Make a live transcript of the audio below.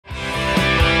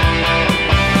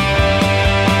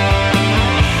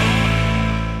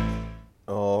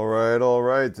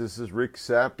right, this is Rick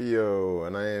Sapio,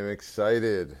 and I am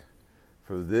excited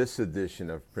for this edition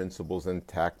of Principles and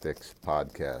Tactics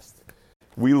podcast.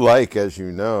 We like, as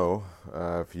you know,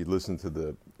 if you listen to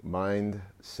the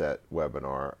Mindset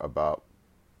webinar about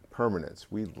permanence,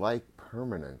 we like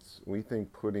permanence. We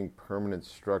think putting permanent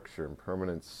structure and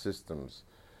permanent systems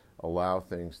allow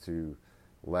things to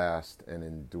last and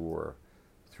endure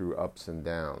through ups and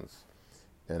downs.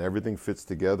 And everything fits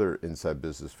together inside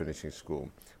Business Finishing School.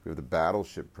 We have the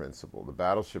battleship principle. The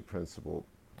battleship principle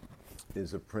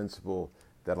is a principle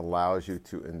that allows you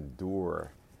to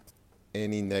endure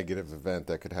any negative event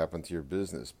that could happen to your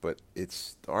business, but it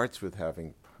starts with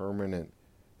having permanent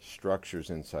structures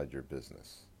inside your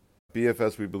business.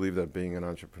 BFS, we believe that being an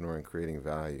entrepreneur and creating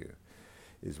value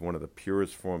is one of the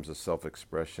purest forms of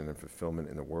self-expression and fulfillment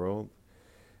in the world.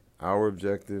 Our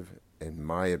objective and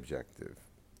my objective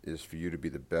is for you to be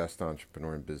the best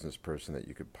entrepreneur and business person that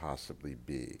you could possibly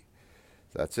be.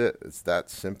 That's it. It's that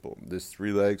simple. There's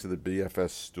 3 legs of the BFS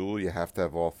stool. You have to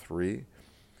have all 3.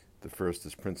 The first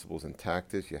is principles and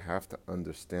tactics. You have to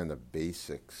understand the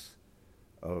basics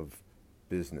of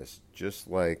business, just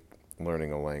like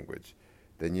learning a language.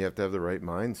 Then you have to have the right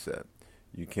mindset.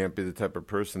 You can't be the type of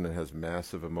person that has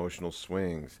massive emotional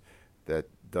swings that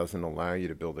doesn't allow you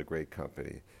to build a great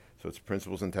company. So it's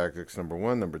principles and tactics, number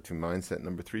 1. Number 2, mindset.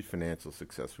 Number 3, financial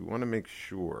success. We want to make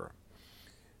sure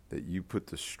that you put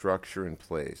the structure in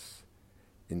place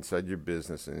inside your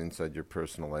business and inside your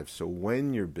personal life, so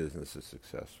when your business is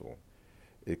successful,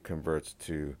 it converts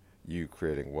to you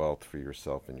creating wealth for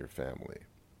yourself and your family.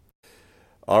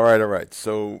 All right.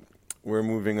 So we're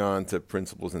moving on to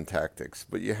principles and tactics,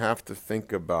 but you have to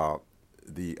think about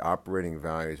the operating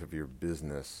values of your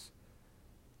business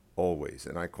always,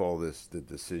 and I call this the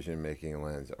decision-making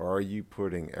lens. Are you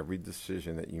putting every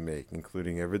decision that you make,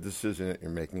 including every decision that you're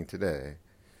making today,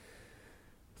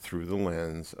 through the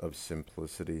lens of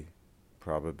simplicity,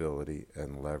 probability,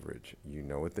 and leverage? You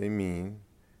know what they mean.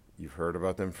 You've heard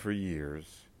about them for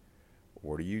years.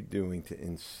 What are you doing to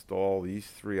install these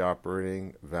 3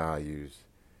 operating values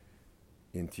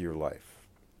into your life,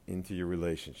 into your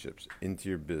relationships, into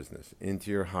your business, into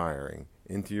your hiring,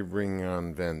 into your bringing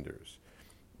on vendors?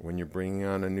 When you're bringing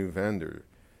on a new vendor,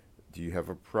 do you have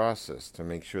a process to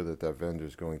make sure that that vendor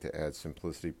is going to add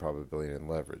simplicity, probability, and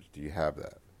leverage? Do you have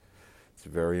that? It's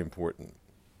very important.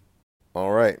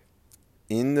 All right.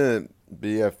 In the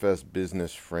BFS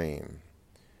business frame,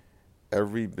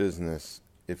 every business,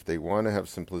 if they want to have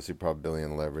simplicity, probability,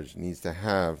 and leverage, needs to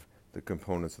have the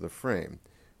components of the frame,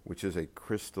 which is a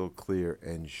crystal clear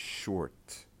and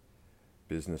short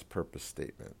business purpose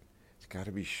statement. It's got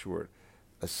to be short.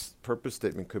 A purpose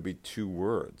statement could be 2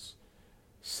 words.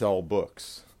 Sell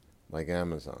books, like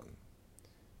Amazon.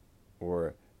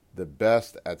 Or the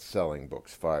best at selling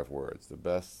books, 5 words. The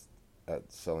best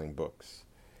at selling books.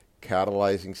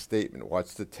 Catalyzing statement.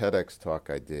 Watch the TEDx talk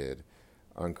I did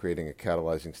on creating a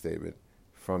catalyzing statement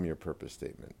from your purpose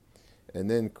statement. And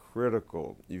then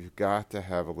critical, you've got to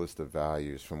have a list of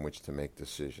values from which to make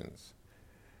decisions.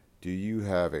 Do you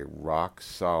have a rock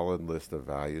solid list of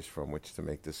values from which to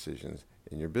make decisions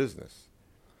in your business?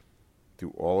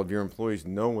 Do all of your employees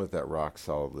know what that rock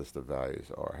solid list of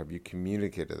values are? Have you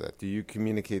communicated that? Do you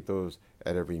communicate those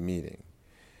at every meeting?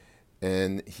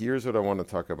 And here's what I want to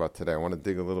talk about today. I want to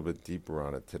dig a little bit deeper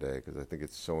on it today because I think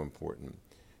it's so important.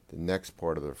 The next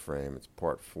part of the frame, it's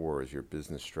part 4, is your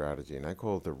business strategy. And I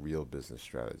call it the real business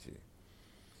strategy.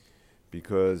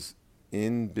 Because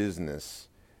in business,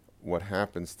 what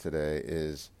happens today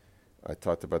is, I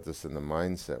talked about this in the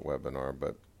mindset webinar,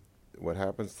 but what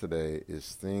happens today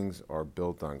is things are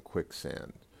built on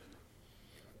quicksand.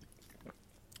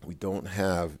 We don't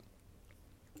have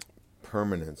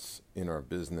permanence in our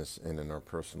business and in our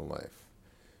personal life.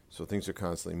 So things are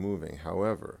constantly moving.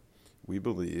 However, we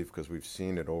believe, because we've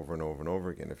seen it over and over and over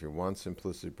again, if you want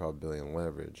simplicity, probability, and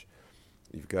leverage,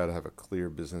 you've got to have a clear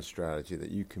business strategy that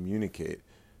you communicate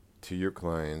to your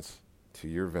clients, to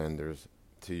your vendors,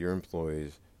 to your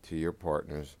employees, to your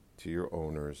partners, to your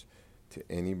owners, to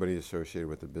anybody associated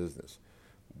with the business.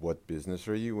 What business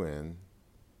are you in?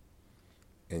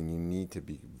 And you need to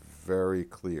be very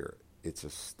clear. It's a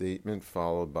statement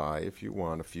followed by, if you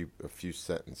want, a few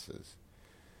sentences.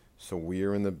 So we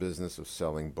are in the business of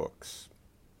selling books.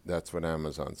 That's what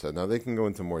Amazon said. Now they can go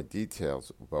into more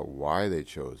details about why they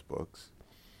chose books.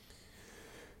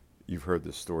 You've heard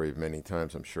this story many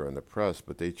times, I'm sure, in the press,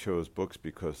 but they chose books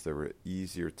because they were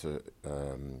easier to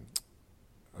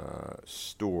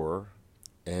store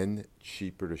and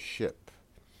cheaper to ship.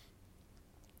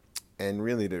 And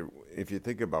really, if you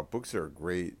think about books, are a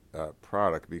great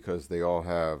product because they all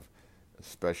have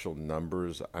special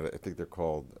numbers. I think they're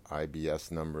called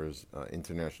IBS numbers,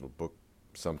 International Book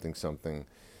something something.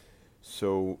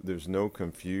 So there's no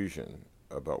confusion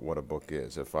about what a book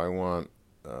is. If I want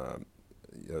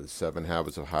The Seven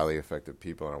Habits of Highly Effective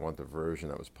People, and I want the version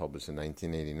that was published in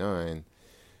 1989,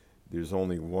 there's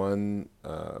only one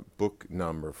book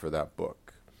number for that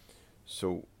book.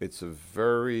 So it's a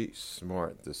very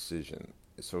smart decision.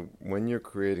 So when you're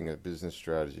creating a business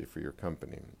strategy for your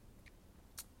company,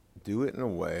 do it in a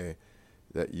way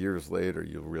that years later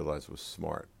you'll realize was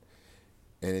smart.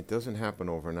 And it doesn't happen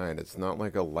overnight. It's not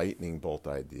like a lightning bolt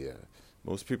idea.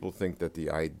 Most people think that the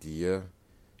idea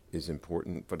is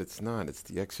important, but it's not. It's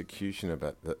the execution of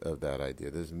that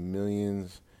idea. There's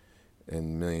millions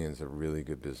and millions of really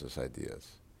good business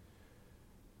ideas.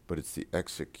 But it's the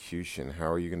execution.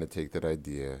 How are you going to take that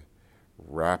idea,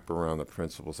 wrap around the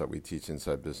principles that we teach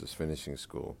inside Business Finishing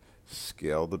School,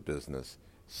 scale the business,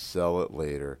 sell it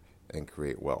later, and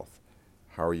create wealth?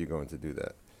 How are you going to do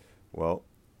that? Well,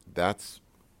 that's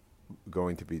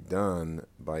going to be done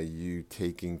by you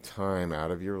taking time out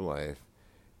of your life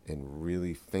and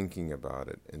really thinking about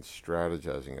it and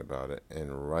strategizing about it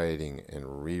and writing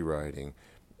and rewriting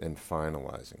and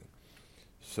finalizing.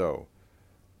 So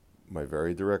my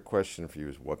very direct question for you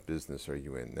is, what business are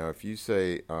you in? Now, if you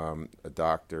say I'm a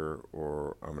doctor,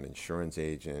 or I'm an insurance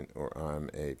agent, or I'm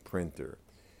a printer,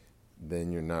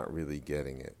 then you're not really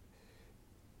getting it.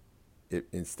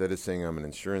 Instead of saying I'm an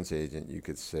insurance agent, you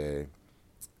could say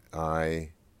I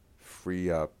free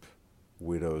up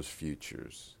widows'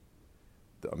 futures.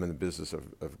 I'm in the business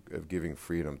of giving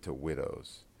freedom to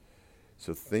widows.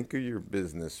 So think of your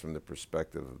business from the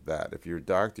perspective of that. If you're a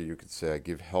doctor, you could say I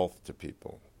give health to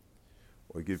people,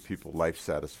 or I give people life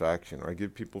satisfaction, or I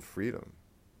give people freedom.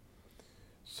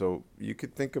 So you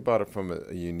could think about it from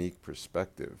a unique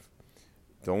perspective.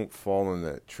 Don't fall in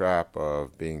the trap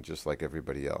of being just like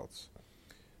everybody else.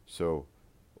 So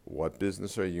what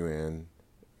business are you in?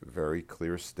 Very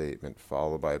clear statement,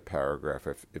 followed by a paragraph.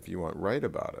 If you want, write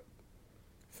about it.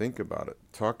 Think about it.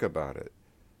 Talk about it.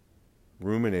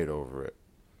 Ruminate over it.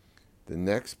 The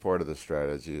next part of the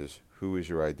strategy is, who is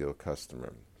your ideal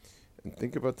customer? And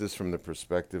think about this from the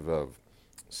perspective of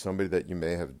somebody that you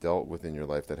may have dealt with in your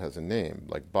life that has a name,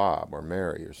 like Bob or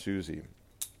Mary or Susie,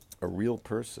 a real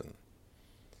person.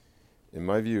 In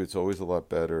my view, it's always a lot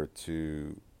better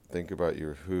to think about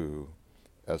your who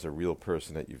as a real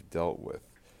person that you've dealt with.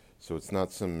 So it's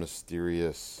not some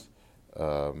mysterious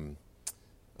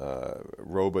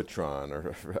Robotron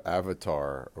or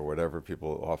avatar or whatever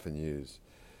people often use.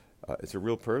 It's a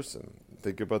real person.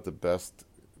 Think about the best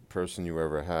person you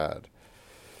ever had.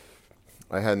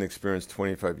 I had an experience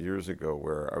 25 years ago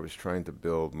where I was trying to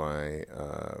build my,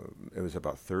 it was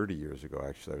about 30 years ago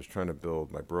actually, I was trying to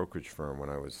build my brokerage firm when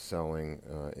I was selling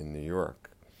in New York.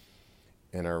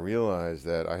 And I realized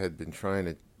that I had been trying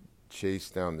to chase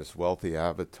down this wealthy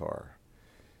avatar.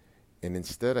 And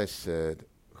instead I said,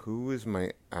 who is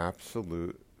my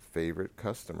absolute favorite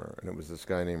customer? And it was this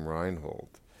guy named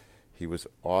Reinhold. He was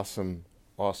awesome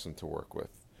to work with.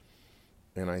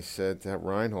 And I said to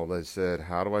Reinhold, I said,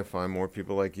 how do I find more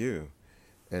people like you?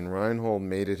 And Reinhold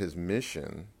made it his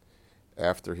mission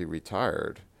after he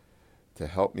retired to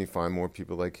help me find more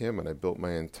people like him. And I built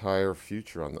my entire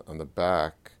future on the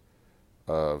back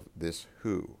of this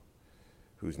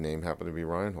whose name happened to be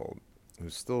Reinhold,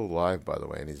 who's still alive, by the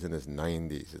way, and he's in his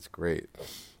 90s. It's great.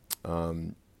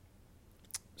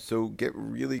 So get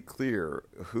really clear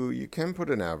who. You can put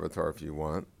an avatar if you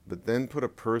want, but then put a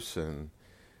person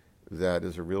that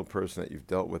is a real person that you've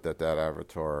dealt with that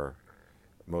avatar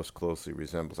most closely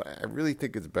resembles. I really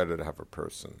think it's better to have a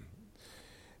person.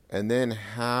 And then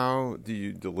how do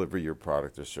you deliver your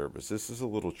product or service? This is a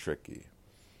little tricky,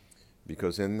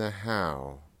 because in the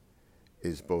how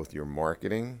is both your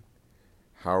marketing.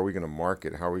 How are we going to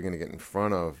market? How are we going to get in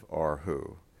front of our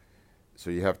who? So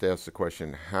you have to ask the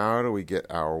question, how do we get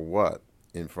our what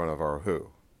in front of our who?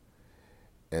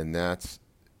 And that's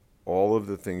all of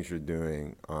the things you're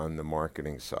doing on the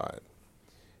marketing side.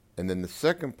 And then the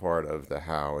second part of the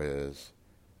how is,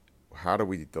 how do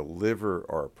we deliver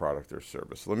our product or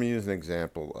service? Let me use an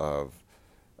example of,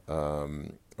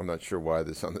 I'm not sure why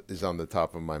this is on the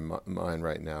top of my mind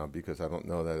right now, because I don't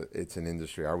know that it's an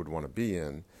industry I would want to be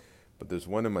in, but there's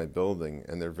one in my building,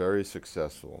 and they're very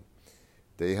successful.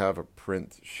 They have a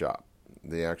print shop.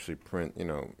 They actually print,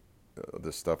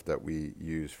 the stuff that we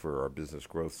use for our business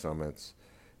growth summits.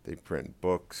 They print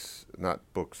books, not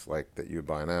books like that you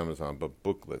buy on Amazon, but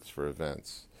booklets for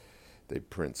events. They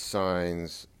print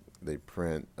signs. They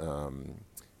print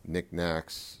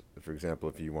knickknacks. For example,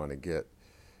 if you want to get,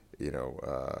 I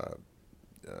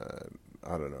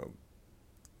don't know,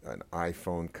 an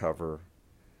iPhone cover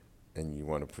and you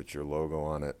want to put your logo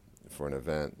on it for an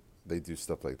event. They do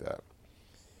stuff like that.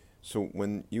 So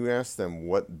when you ask them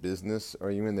what business are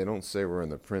you in, they don't say we're in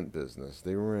the print business.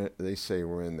 They say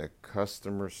we're in the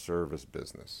customer service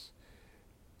business.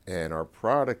 And our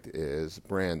product is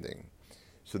branding.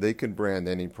 So they could brand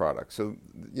any product. So,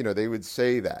 they would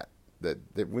say that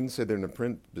they wouldn't say they're in the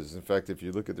print business. In fact, if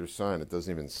you look at their sign, it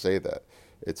doesn't even say that.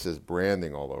 It says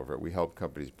branding all over it. We help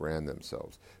companies brand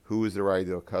themselves. Who is their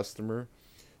ideal customer?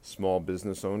 Small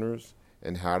business owners.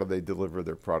 And how do they deliver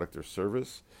their product or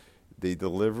service? They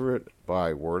deliver it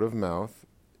by word of mouth.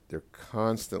 They're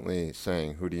constantly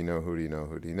saying, who do you know, who do you know,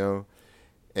 who do you know?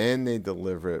 And they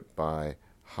deliver it by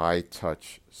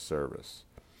high-touch service.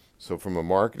 So from a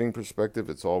marketing perspective,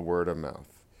 it's all word of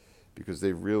mouth because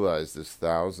they realize there's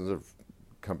thousands of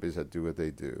companies that do what they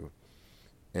do,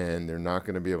 and they're not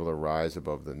going to be able to rise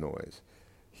above the noise.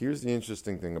 Here's the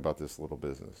interesting thing about this little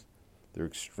business. They're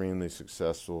extremely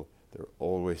successful. They're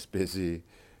always busy.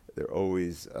 They're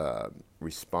always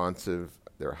responsive.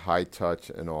 They're high touch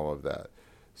and all of that.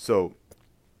 So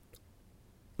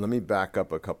let me back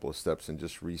up a couple of steps and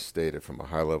just restate it from a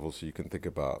high level so you can think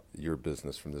about your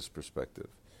business from this perspective.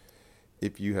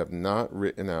 If you have not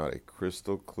written out a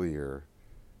crystal clear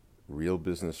real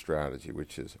business strategy,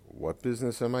 which is what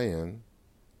business am I in,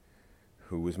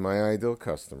 who is my ideal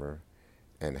customer,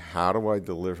 and how do I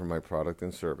deliver my product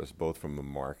and service, both from a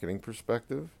marketing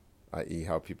perspective, i.e.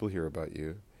 how people hear about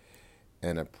you,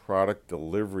 and a product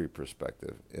delivery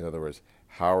perspective. In other words,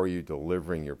 how are you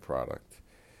delivering your product?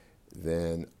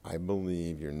 Then I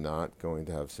believe you're not going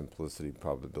to have simplicity,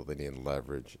 probability, and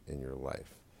leverage in your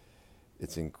life.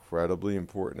 It's incredibly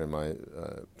important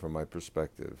from my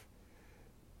perspective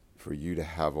for you to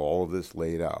have all of this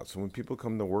laid out. So when people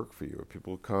come to work for you, or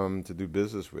people come to do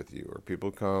business with you, or people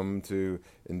come to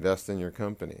invest in your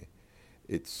company,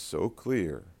 it's so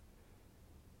clear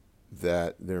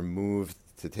that they're moved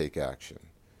to take action.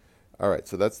 All right,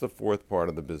 so that's the fourth part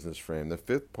of the business frame. The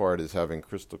fifth part is having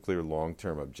crystal clear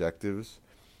long-term objectives.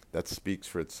 That speaks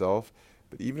for itself.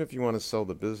 But even if you want to sell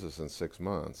the business in 6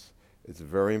 months, it's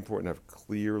very important to have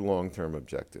clear long-term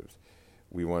objectives.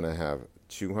 We want to have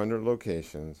 200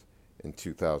 locations in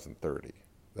 2030.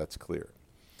 That's clear.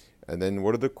 And then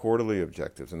what are the quarterly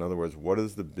objectives? In other words, what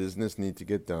does the business need to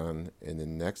get done in the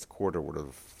next quarter? What are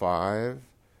the 5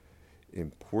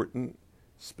 important,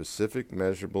 specific,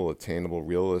 measurable, attainable,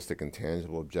 realistic, and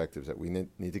tangible objectives that we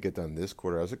need to get done this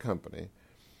quarter as a company?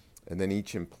 And then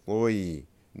each employee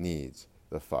needs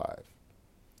the 5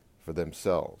 for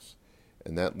themselves.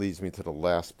 And that leads me to the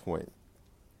last point.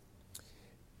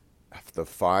 The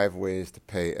 5 ways to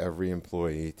pay every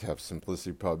employee to have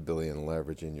simplicity, probability, and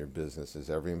leverage in your business is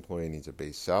every employee needs a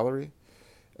base salary.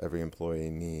 Every employee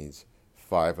needs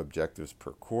 5 objectives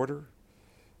per quarter.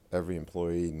 Every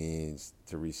employee needs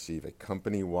to receive a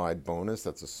company-wide bonus.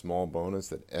 That's a small bonus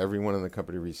that everyone in the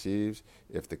company receives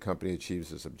if the company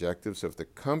achieves its objectives. So if the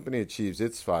company achieves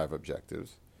its 5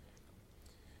 objectives,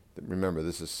 remember,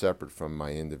 this is separate from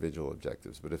my individual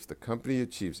objectives, but if the company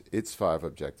achieves its 5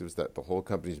 objectives that the whole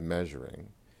company is measuring,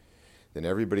 then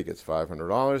everybody gets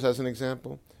 $500 as an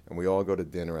example, and we all go to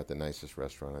dinner at the nicest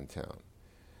restaurant in town.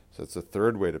 So it's the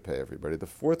third way to pay everybody. The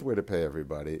fourth way to pay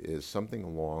everybody is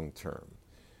something long-term.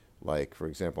 Like, for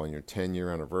example, on your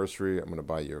 10-year anniversary, I'm going to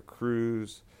buy you a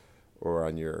cruise, or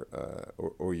on your,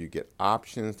 or you get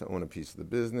options to own a piece of the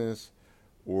business,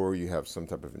 or you have some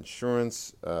type of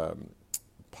insurance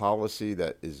policy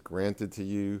that is granted to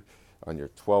you on your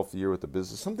 12th year with the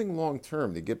business. Something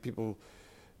long-term to get people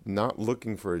not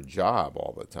looking for a job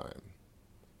all the time,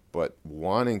 but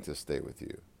wanting to stay with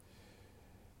you.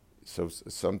 So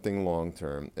something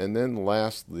long-term. And then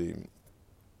lastly,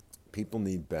 people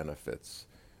need benefits.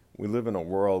 We live in a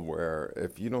world where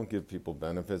if you don't give people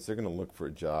benefits, they're going to look for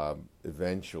a job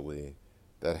eventually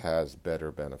that has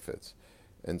better benefits.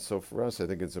 And so for us, I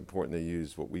think it's important to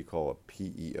use what we call a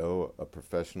PEO, a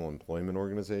professional employment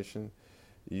organization.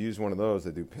 You use one of those,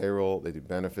 they do payroll, they do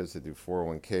benefits, they do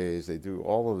 401ks, they do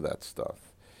all of that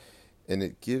stuff. And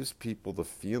it gives people the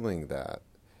feeling that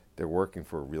they're working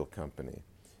for a real company,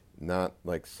 not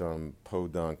like some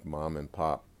podunk mom and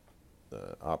pop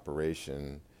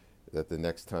operation that the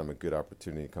next time a good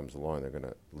opportunity comes along, they're going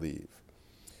to leave.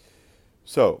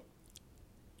 So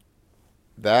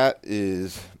that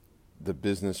is the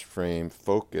business frame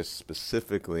focused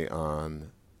specifically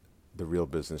on the real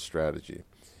business strategy.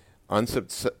 On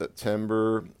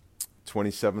September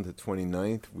 27th to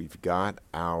 29th, we've got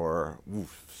our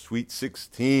Sweet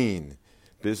 16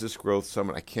 Business Growth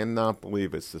Summit. I cannot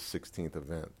believe it's the 16th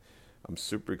event. I'm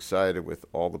super excited with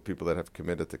all the people that have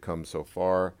committed to come so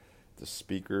far, the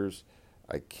speakers.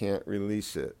 I can't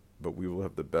release it, but we will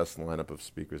have the best lineup of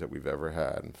speakers that we've ever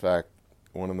had. In fact,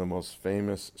 one of the most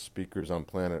famous speakers on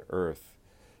planet Earth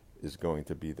is going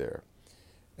to be there.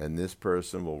 And this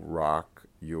person will rock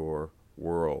your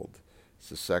world. It's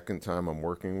the second time I'm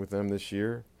working with them this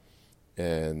year.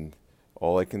 And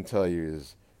all I can tell you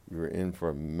is you're in for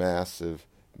a massive,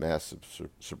 massive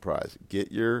surprise.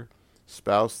 Get your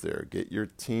spouse there. Get your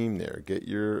team there. Get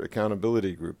your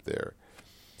accountability group there.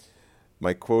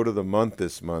 My quote of the month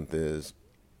this month is,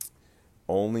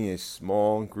 only a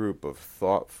small group of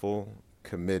thoughtful,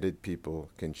 committed people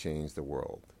can change the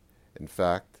world. In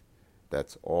fact,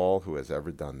 that's all who has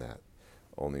ever done that.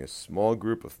 Only a small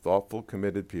group of thoughtful,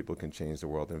 committed people can change the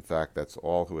world. In fact, that's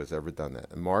all who has ever done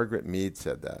that. And Margaret Mead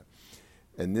said that.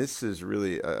 And this is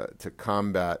really to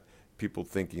combat people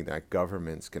thinking that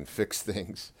governments can fix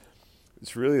things.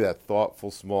 It's really that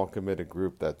thoughtful, small, committed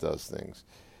group that does things.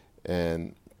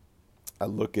 And I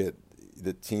look at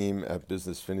the team at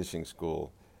Business Finishing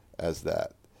School as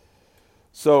that.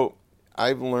 So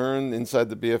I've learned inside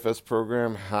the BFS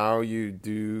program, how you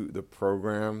do the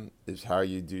program is how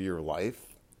you do your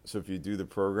life. So if you do the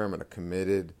program in a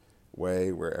committed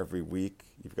way where every week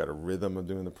you've got a rhythm of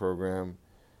doing the program,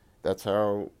 that's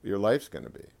how your life's going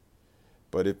to be.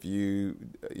 But if you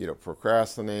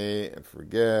procrastinate and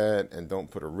forget and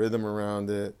don't put a rhythm around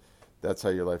it, that's how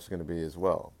your life's going to be as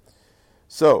well.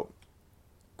 So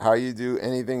how you do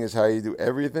anything is how you do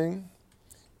everything.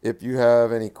 If you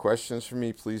have any questions for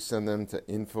me, please send them to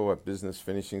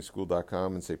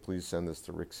info@businessfinishingschool.com and say, please send this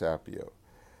to Rick Sapio.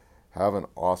 Have an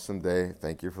awesome day.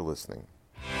 Thank you for listening.